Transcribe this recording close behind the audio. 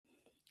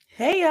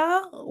Hey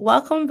y'all,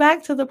 welcome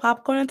back to the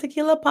Popcorn and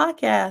Tequila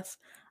podcast.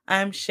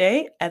 I'm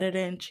Shay, editor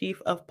in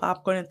chief of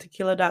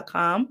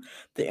popcornandtequila.com,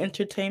 the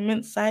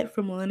entertainment site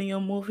for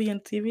millennial movie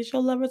and TV show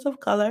lovers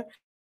of color.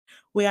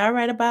 We are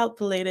right about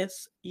the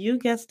latest, you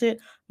guessed it,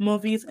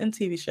 movies and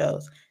TV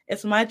shows.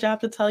 It's my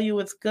job to tell you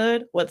what's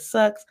good, what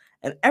sucks,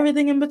 and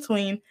everything in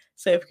between.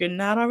 So if you're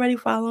not already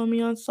following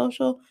me on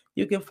social,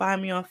 you can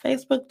find me on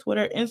Facebook,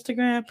 Twitter,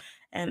 Instagram,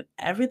 and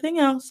everything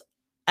else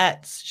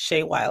at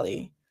Shay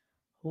Wiley.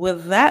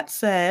 With that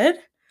said,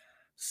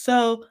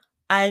 so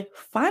I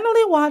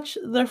finally watched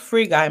the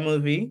Free Guy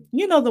movie.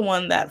 You know, the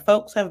one that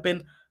folks have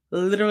been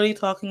literally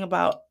talking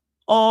about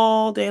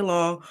all day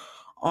long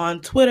on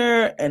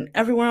Twitter and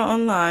everywhere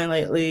online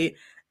lately.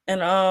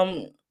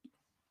 And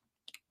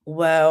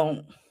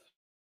well,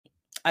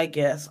 I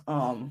guess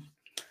so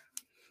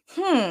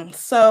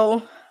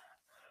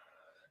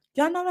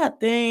y'all know that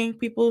thing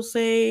people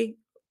say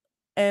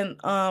and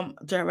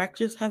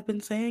directors have been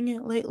saying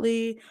it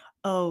lately.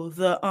 Oh,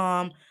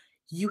 the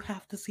you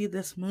have to see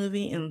this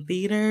movie in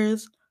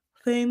theaters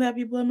thing that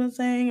people have been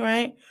saying,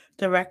 right?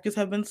 Directors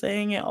have been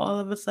saying it all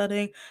of a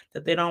sudden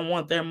that they don't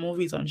want their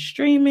movies on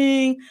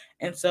streaming,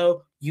 and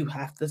so you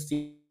have to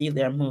see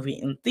their movie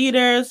in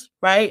theaters,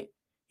 right?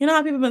 You know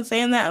how people have been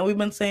saying that, and we've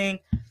been saying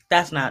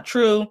that's not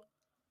true.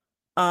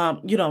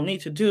 You don't need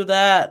to do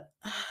that.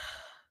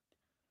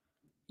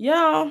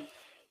 Yeah,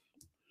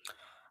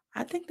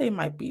 I think they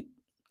might be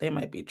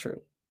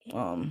true.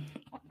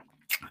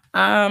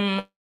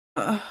 Um,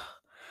 I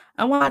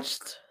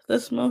watched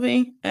this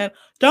movie, and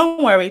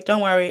don't worry.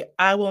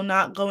 I will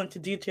not go into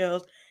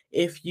details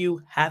if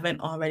you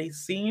haven't already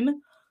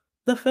seen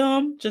the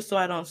film, just so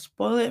I don't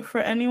spoil it for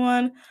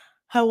anyone.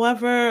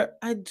 However,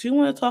 I do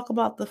want to talk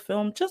about the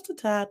film just a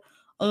tad,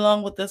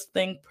 along with this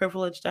thing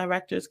privileged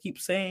directors keep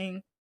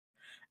saying,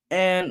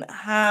 and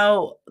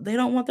how they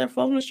don't want their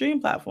film to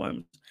stream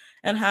platforms,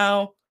 and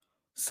how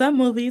some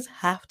movies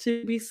have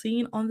to be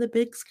seen on the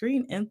big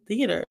screen in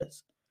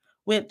theaters.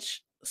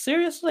 Which,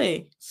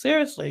 seriously,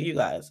 you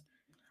guys,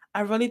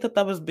 I really thought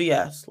that was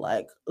BS.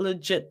 Like,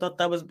 legit thought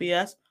that was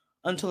BS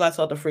until I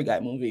saw the Free Guy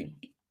movie.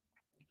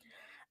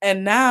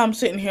 And now I'm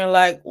sitting here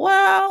like,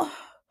 well,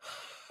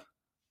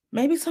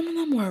 maybe some of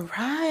them were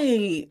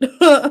right.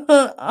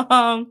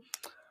 um,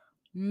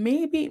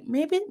 maybe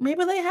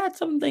they had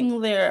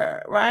something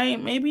there,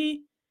 right?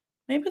 Maybe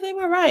they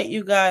were right,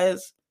 you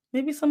guys.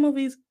 Maybe some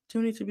movies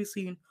do need to be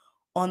seen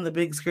on the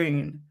big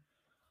screen.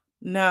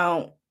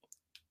 Now,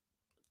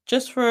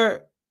 just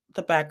for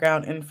the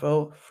background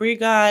info, Free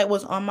Guy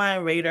was on my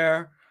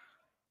radar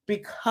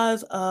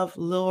because of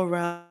Lil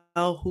Rel,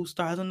 who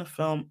stars in the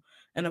film.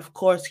 And of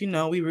course,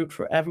 we root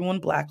for everyone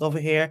black over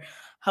here.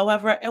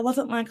 However, it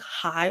wasn't like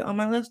high on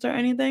my list or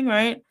anything,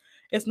 right?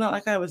 It's not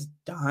like I was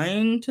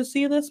dying to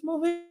see this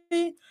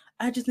movie.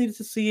 I just needed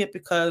to see it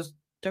because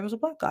there was a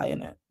black guy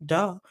in it.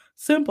 Duh.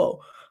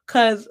 Simple.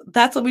 Because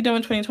that's what we do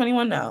in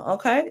 2021 now,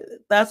 okay?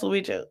 That's what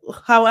we do.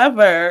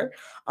 However,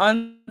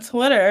 on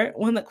Twitter,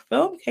 when the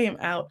film came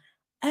out,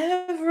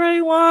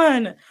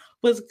 everyone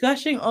was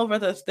gushing over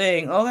this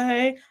thing,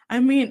 okay? I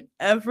mean,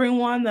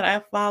 everyone that I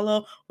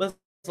follow was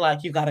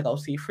like, you gotta go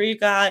see Free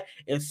Guy.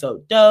 It's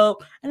so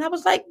dope. And I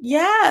was like,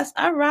 yes,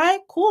 all right,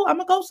 cool. I'm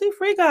gonna go see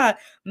Free Guy.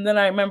 And then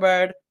I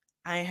remembered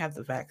I have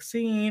the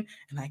vaccine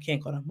and I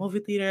can't go to movie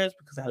theaters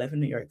because I live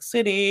in New York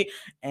City.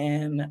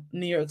 And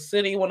New York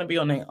City want to be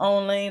on their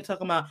own lane,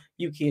 talking about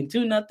you can't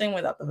do nothing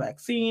without the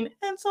vaccine.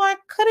 And so I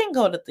couldn't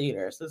go to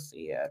theaters to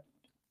see it.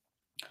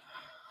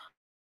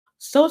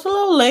 So it's a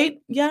little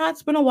late. Yeah,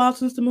 it's been a while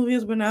since the movie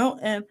has been out,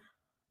 and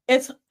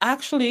it's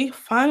actually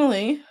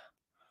finally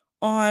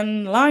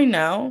online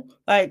now.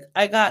 Like,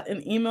 I got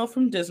an email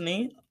from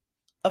Disney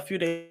a few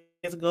days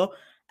ago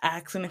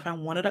asking if I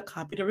wanted a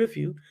copy to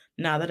review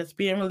now that it's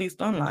being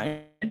released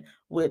online,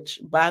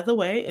 which, by the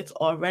way, it's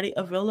already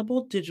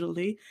available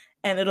digitally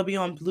and it'll be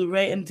on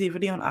Blu-ray and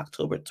DVD on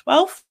October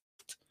 12th,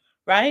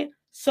 right?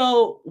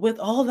 So, with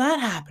all that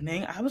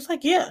happening, I was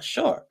like, yeah,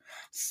 sure.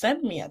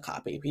 Send me a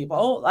copy,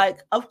 people.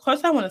 Like, of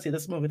course I want to see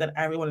this movie that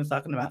everyone is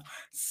talking about.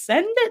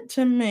 Send it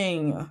to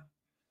me.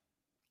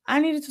 I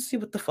needed to see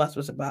what the fuss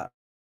was about,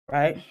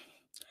 right?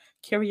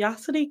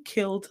 Curiosity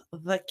killed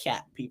the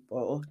cat,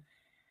 people.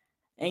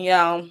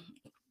 And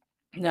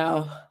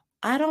no,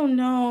 I don't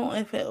know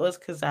if it was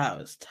because I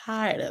was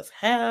tired as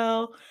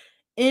hell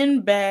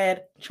in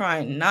bed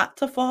trying not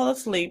to fall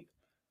asleep.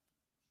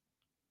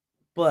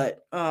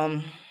 But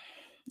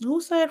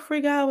who said Free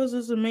Guy was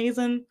this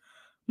amazing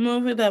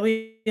movie that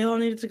we all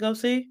needed to go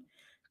see?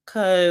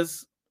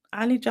 Cause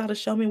I need y'all to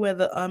show me where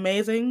the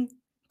amazing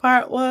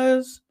part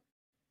was.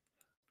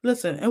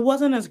 Listen, it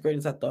wasn't as great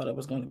as I thought it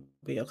was going to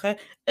be, okay?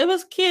 It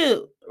was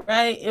cute,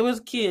 right? It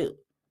was cute,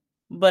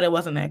 but it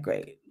wasn't that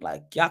great.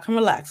 Like, y'all can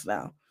relax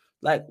now.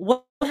 Like,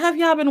 what have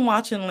y'all been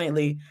watching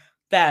lately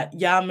that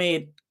y'all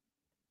made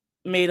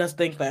us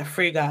think that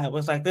Free Guy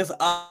was like this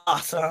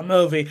awesome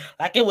movie?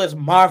 Like, it was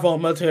Marvel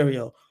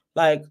material.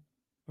 Like,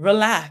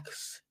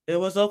 relax. It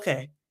was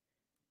okay.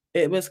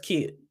 It was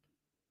cute.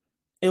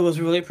 It was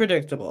really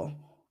predictable.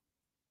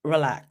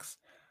 Relax.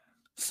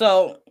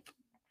 So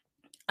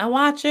I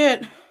watch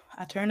it,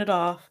 I turn it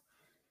off.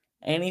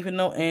 Ain't even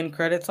no end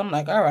credits. I'm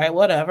like, all right,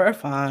 whatever,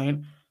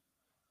 fine.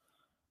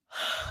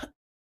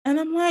 And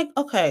I'm like,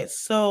 okay,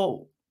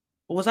 so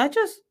was I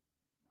just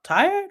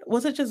tired?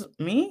 Was it just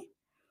me?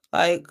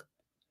 Like,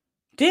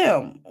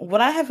 damn, would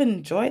I have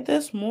enjoyed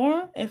this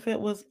more if it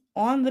was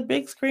on the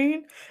big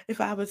screen? If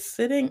I was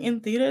sitting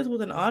in theaters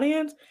with an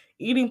audience,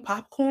 eating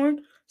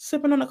popcorn,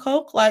 sipping on a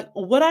Coke? Like,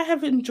 would I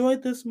have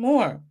enjoyed this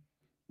more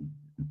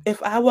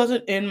if I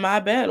wasn't in my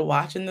bed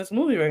watching this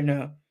movie right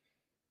now?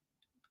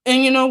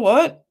 And you know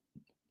what?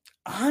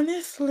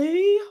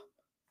 Honestly,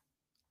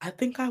 I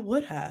think I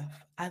would have.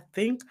 I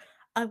think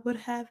I would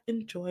have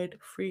enjoyed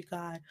Free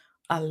Guy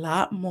a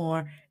lot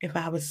more if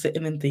I was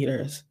sitting in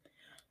theaters.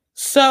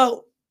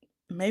 So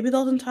maybe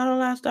those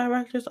entitled ass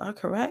directors are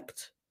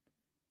correct.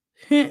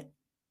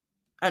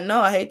 I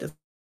know I hate to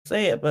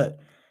say it, but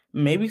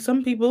maybe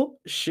some people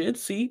should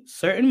see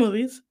certain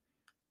movies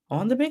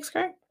on the big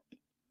screen.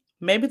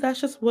 Maybe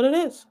that's just what it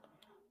is.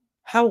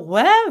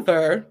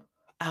 However,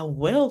 I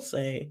will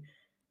say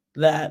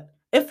that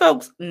if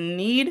folks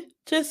need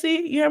to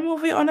see your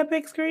movie on a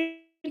big screen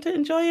to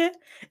enjoy it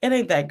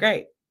ain't that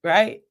great,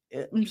 right?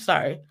 I'm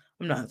sorry.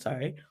 I'm not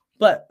sorry.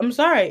 But I'm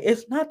sorry,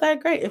 it's not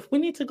that great. If we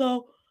need to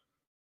go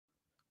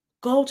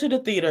to the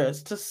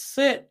theaters to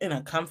sit in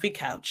a comfy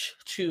couch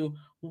to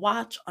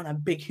watch on a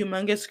big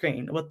humongous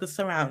screen with the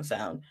surround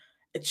sound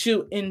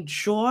to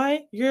enjoy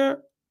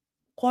your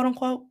quote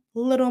unquote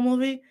little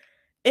movie,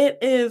 it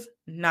is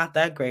not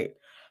that great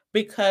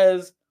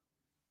because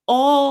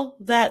all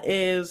that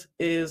is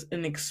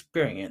an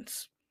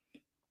experience.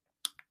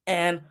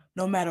 And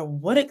no matter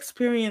what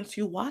experience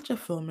you watch a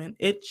film in,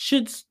 it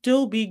should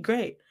still be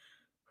great,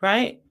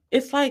 right?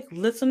 It's like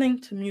listening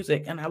to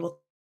music, and I will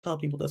tell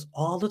people this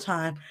all the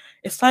time.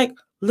 It's like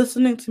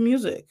listening to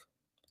music,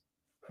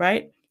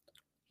 right?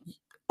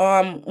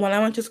 When I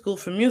went to school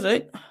for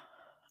music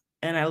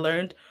and I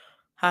learned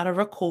how to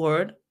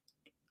record,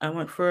 I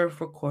went for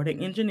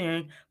recording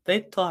engineering.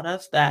 They taught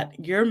us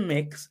that your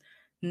mix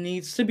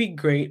needs to be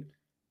great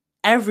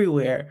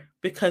everywhere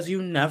because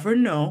you never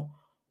know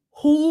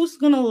who's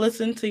going to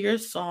listen to your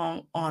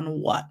song on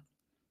what,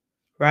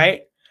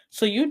 right?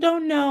 So you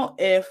don't know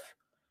if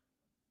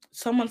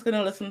someone's going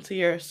to listen to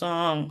your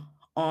song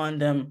on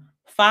them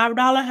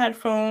 $5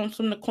 headphones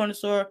from the corner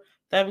store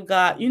that we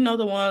got, you know,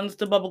 the ones,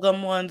 the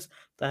bubblegum ones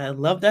that I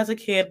loved as a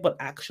kid but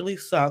actually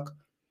suck.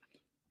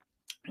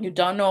 You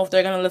don't know if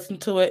they're going to listen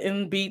to it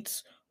in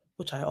Beats,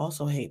 which I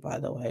also hate, by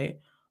the way.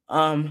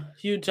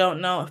 You don't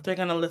know if they're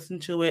going to listen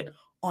to it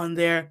on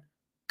their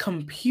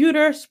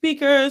computer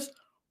speakers,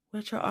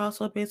 which are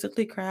also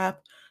basically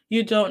crap.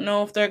 You don't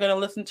know if they're going to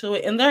listen to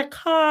it in their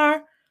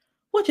car,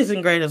 which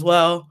isn't great as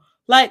well.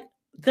 Like,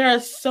 there are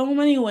so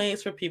many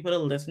ways for people to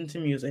listen to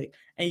music,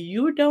 and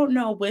you don't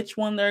know which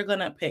one they're going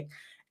to pick.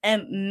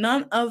 And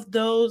none of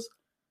those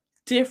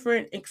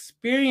different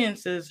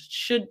experiences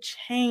should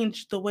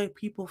change the way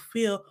people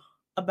feel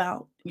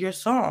about your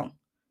song,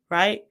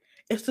 right?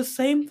 It's the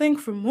same thing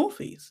for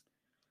movies.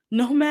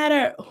 No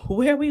matter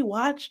where we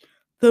watch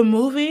the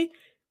movie,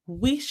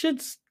 we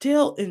should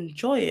still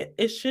enjoy it.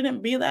 It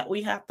shouldn't be that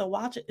we have to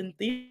watch it in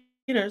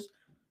theaters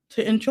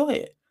to enjoy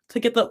it, to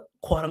get the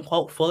quote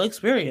unquote full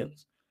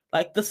experience.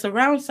 Like the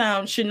surround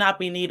sound should not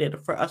be needed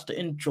for us to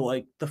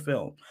enjoy the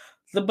film.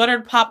 The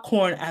buttered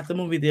popcorn at the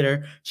movie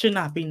theater should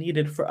not be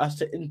needed for us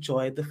to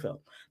enjoy the film.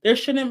 There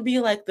shouldn't be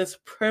like this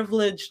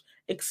privileged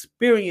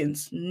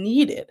experience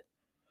needed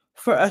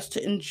for us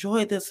to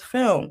enjoy this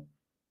film.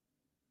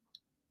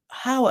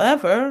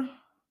 However,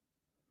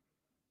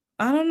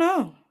 I don't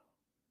know.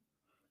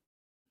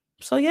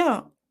 So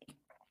yeah,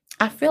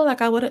 I feel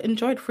like I would have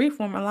enjoyed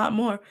Freeform a lot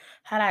more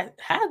had I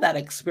had that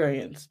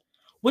experience,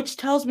 which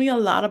tells me a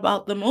lot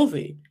about the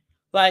movie.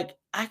 Like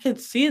I could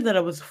see that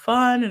it was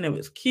fun and it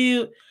was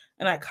cute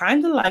and I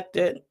kind of liked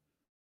it,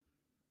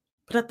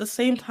 but at the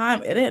same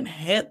time it didn't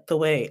hit the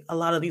way a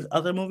lot of these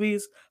other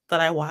movies that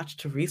I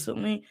watched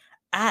recently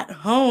at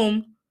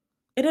home.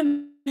 It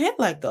didn't hit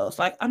like those.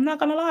 Like I'm not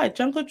gonna lie,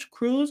 Jungle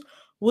Cruise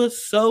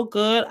was so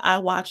good. I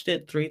watched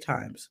it 3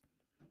 times.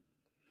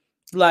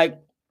 Like,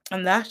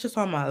 and that's just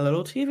on my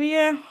little TV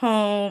at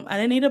home. I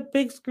didn't need a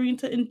big screen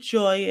to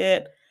enjoy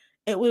it.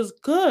 It was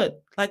good.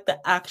 Like, the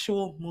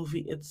actual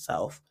movie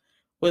itself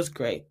was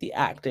great. The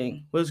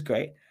acting was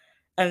great.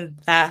 And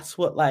that's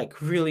what,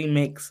 like, really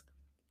makes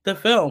the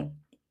film.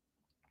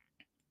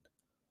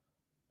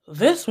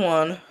 This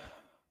one,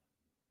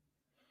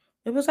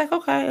 it was like,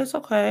 okay, it's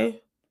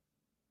okay.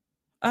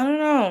 I don't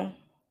know.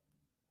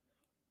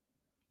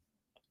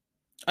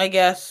 I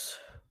guess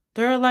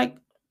there are like,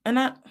 and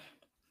I,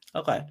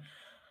 okay.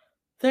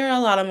 There are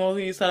a lot of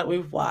movies that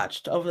we've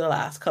watched over the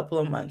last couple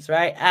of months,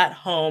 right? At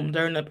home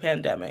during the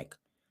pandemic.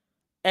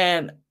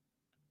 And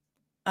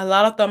a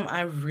lot of them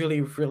I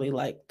really, really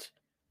liked.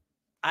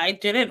 I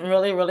didn't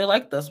really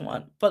like this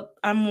one, but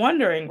I'm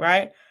wondering,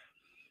 right?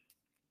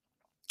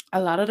 A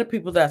lot of the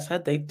people that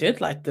said they did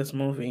like this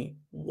movie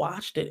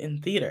watched it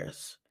in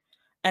theaters.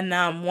 And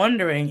now I'm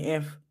wondering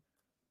if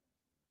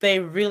they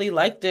really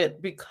liked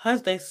it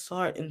because they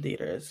saw it in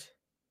theaters.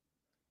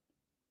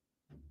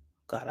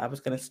 God, I was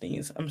gonna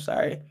sneeze. I'm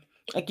sorry.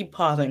 I keep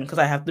pausing because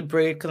I have to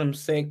breathe because I'm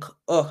sick.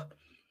 Ugh.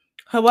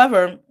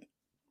 However,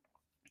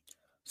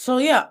 so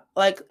yeah,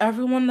 like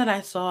everyone that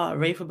I saw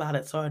rave about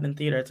it saw it in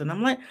theaters, and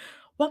I'm like,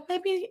 well,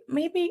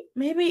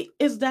 maybe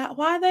is that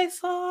why they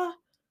saw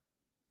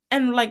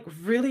and like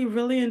really,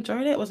 really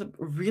enjoyed it? Was it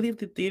really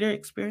the theater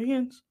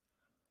experience?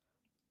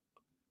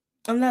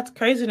 And that's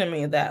crazy to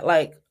me that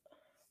like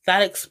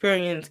that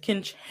experience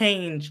can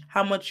change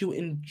how much you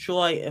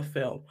enjoy a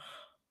film,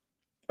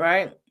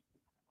 right?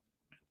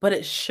 But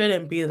it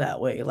shouldn't be that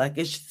way. Like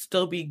it should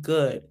still be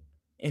good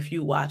if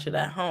you watch it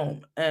at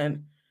home.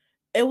 And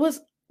it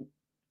was,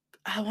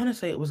 I want to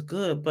say it was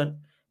good, but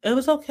it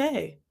was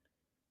okay.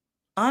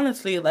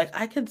 Honestly, like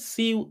I could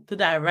see the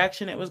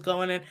direction it was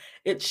going in.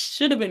 It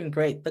should have been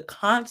great. The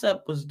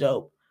concept was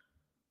dope,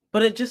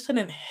 but it just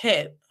didn't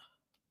hit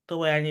the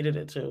way I needed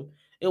it to.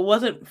 It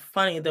wasn't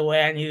funny the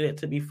way I needed it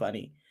to be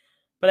funny.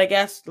 But I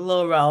guess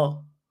Lil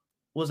Rel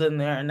was in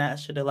there and that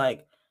should have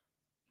like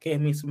gave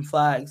me some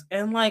flags.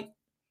 And like,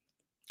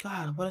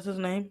 God, what is his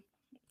name?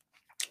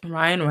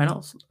 Ryan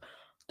Reynolds.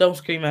 Don't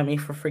scream at me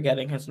for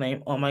forgetting his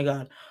name. Oh my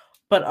god.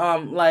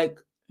 But like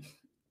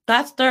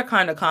that's their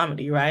kind of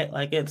comedy, right?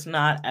 Like it's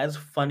not as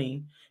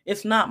funny.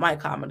 It's not my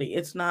comedy.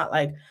 It's not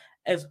like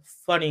as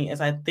funny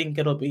as I think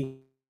it'll be.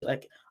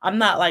 Like I'm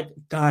not like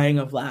dying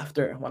of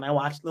laughter when I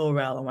watch Lil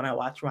Rel and when I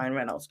watch Ryan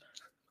Reynolds.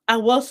 I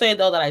will say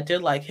though that I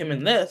did like him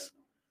in this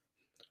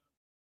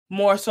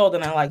more so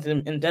than I liked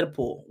him in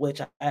Deadpool,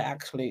 which I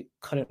actually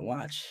couldn't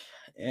watch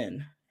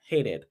and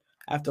hated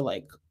after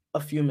like a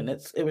few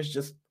minutes. It was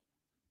just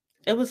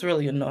it was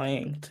really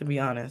annoying to be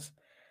honest.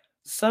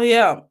 So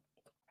yeah,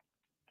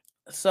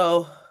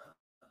 so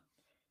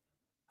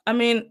I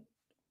mean,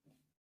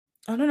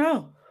 I don't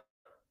know.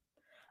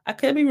 I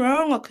could be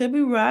wrong, I could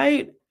be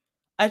right.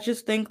 I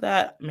just think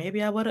that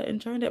maybe I would have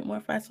enjoyed it more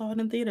if I saw it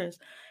in theaters.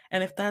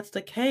 And if that's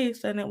the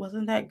case, then it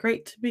wasn't that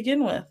great to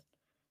begin with,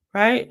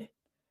 right?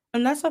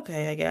 And that's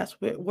okay, I guess.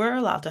 We're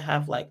allowed to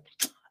have like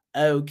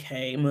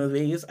okay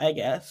movies, I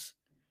guess.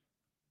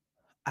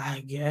 I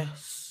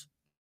guess,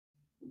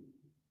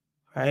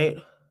 right?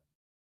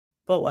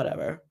 But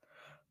whatever.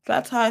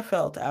 That's how I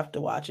felt after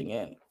watching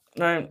it.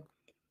 Right.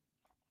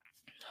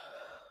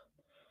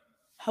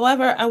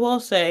 However, I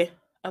will say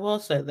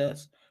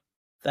this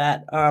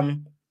that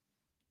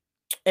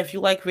if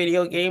you like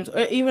video games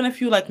or even if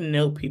you like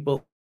know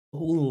people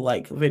who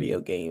like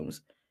video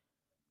games,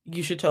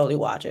 you should totally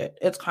watch it.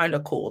 It's kind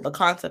of cool. The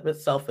concept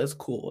itself is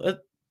cool.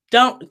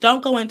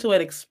 Don't go into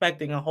it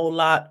expecting a whole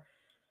lot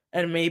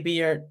and maybe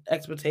your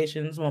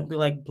expectations won't be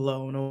like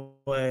blown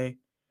away.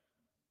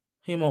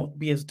 You won't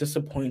be as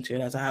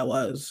disappointed as I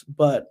was,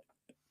 but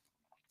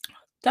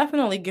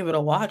definitely give it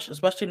a watch,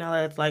 especially now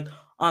that it's like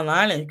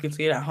online and you can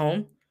see it at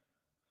home.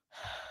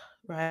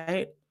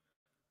 Right?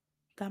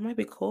 That might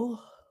be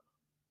cool.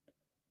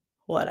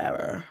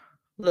 Whatever.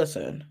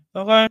 Listen,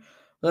 okay?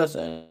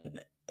 Listen,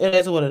 it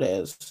is what it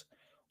is.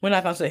 We're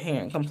not gonna sit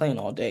here and complain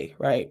all day,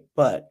 right?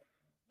 But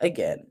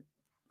again,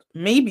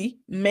 maybe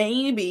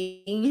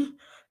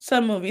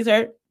some movies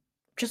are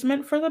just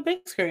meant for the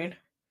big screen.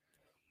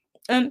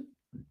 And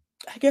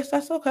I guess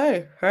that's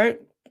okay, right?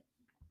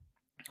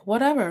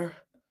 Whatever.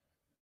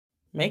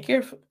 Make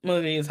your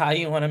movies how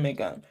you want to make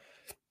them.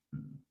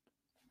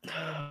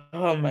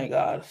 Oh my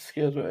god,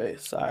 excuse me.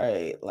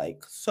 Sorry.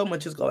 Like, so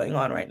much is going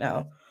on right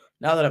now.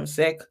 Now that I'm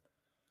sick,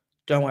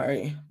 don't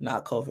worry,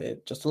 not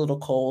COVID, just a little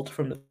cold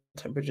from the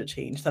temperature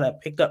change that I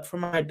picked up from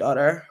my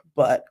daughter.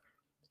 But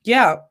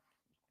yeah,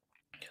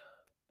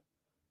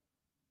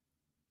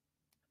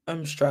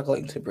 I'm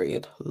struggling to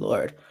breathe.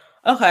 Lord.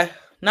 Okay.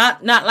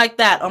 Not like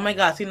that. Oh my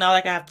god. See now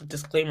like I have to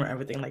disclaimer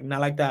everything. Like not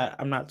like that.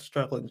 I'm not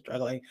struggling.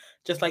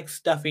 Just like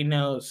stuffy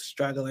nose,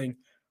 struggling.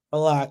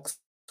 Relax.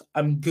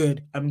 I'm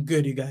good. I'm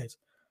good, you guys.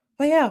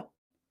 But yeah.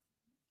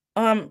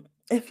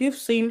 If you've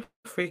seen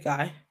Free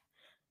Guy,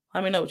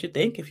 let me know what you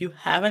think. If you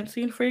haven't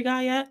seen Free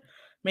Guy yet,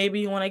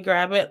 maybe you want to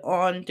grab it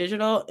on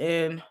digital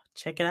and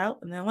check it out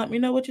and then let me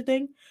know what you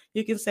think.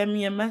 You can send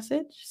me a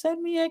message,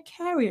 send me a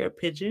carrier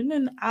pigeon,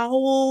 and I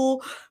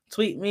will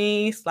tweet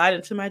me, slide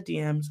into my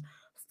DMs,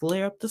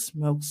 flare up the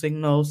smoke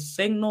signals,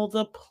 signal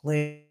the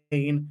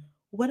plane,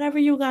 whatever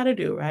you got to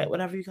do, right?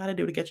 Whatever you got to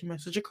do to get your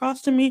message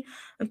across to me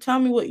and tell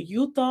me what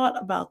you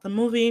thought about the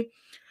movie.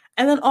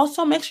 And then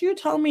also make sure you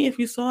tell me if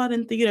you saw it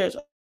in theaters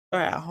or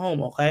at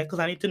home, okay? Because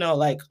I need to know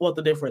like what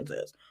the difference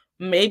is.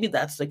 Maybe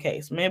that's the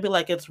case. Maybe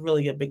like it's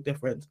really a big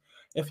difference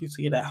if you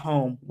see it at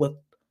home with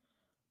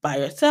by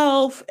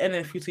yourself and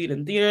if you see it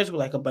in theaters with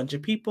like a bunch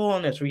of people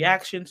and there's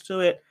reactions to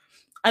it.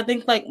 I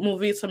think like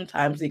movies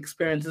sometimes the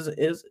experience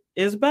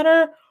is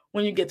better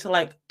when you get to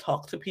like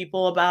talk to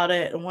people about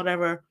it and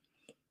whatever.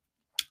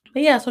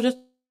 But yeah, so just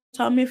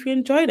tell me if you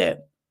enjoyed it.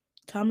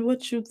 Tell me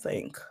what you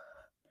think.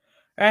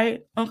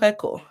 Right? Okay,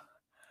 cool.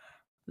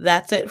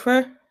 That's it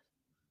for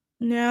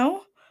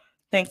now.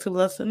 Thanks for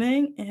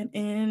listening and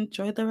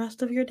enjoy the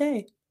rest of your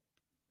day.